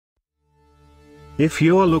If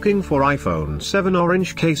you're looking for iPhone 7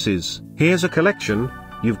 orange cases, here's a collection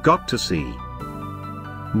you've got to see.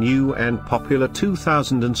 New and popular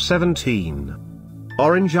 2017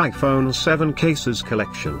 Orange iPhone 7 Cases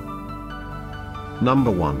Collection.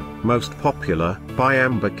 Number 1, Most Popular, by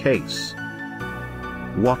Ambercase.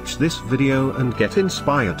 Watch this video and get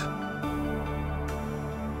inspired.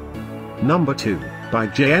 Number 2, by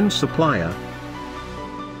JNSupplier.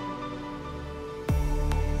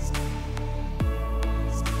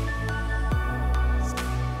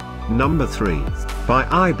 Number 3, by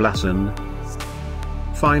i-Blason.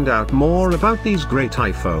 Find out more about these great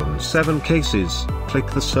iPhone 7 cases, click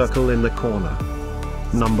the circle in the corner.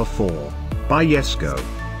 Number 4, by Yesgo.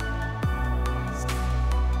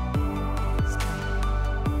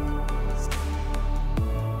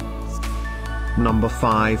 Number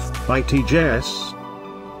 5, by TJS.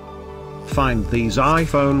 Find these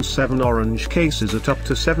iPhone 7 orange cases at up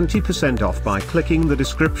to 70% off by clicking the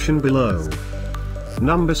description below.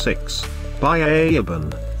 Number 6, by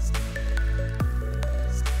Aiyiben.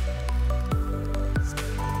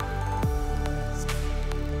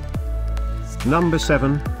 Number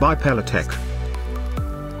 7, by Pelotech.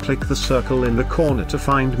 Click the circle in the corner to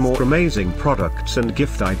find more amazing products and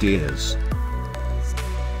gift ideas.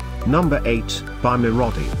 Number 8, by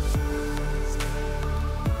Mirodi.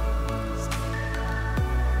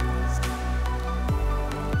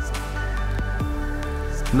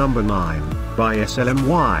 Number 9, by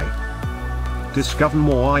SLMY. Discover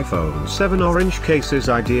more iPhone 7 orange cases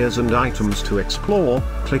ideas and items to explore,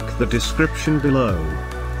 click the description below.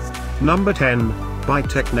 Number 10, by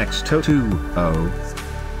Technext020.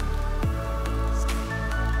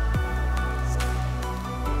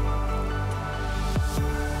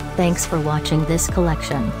 Thanks for watching this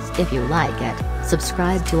collection. If you like it,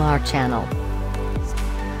 subscribe to our channel.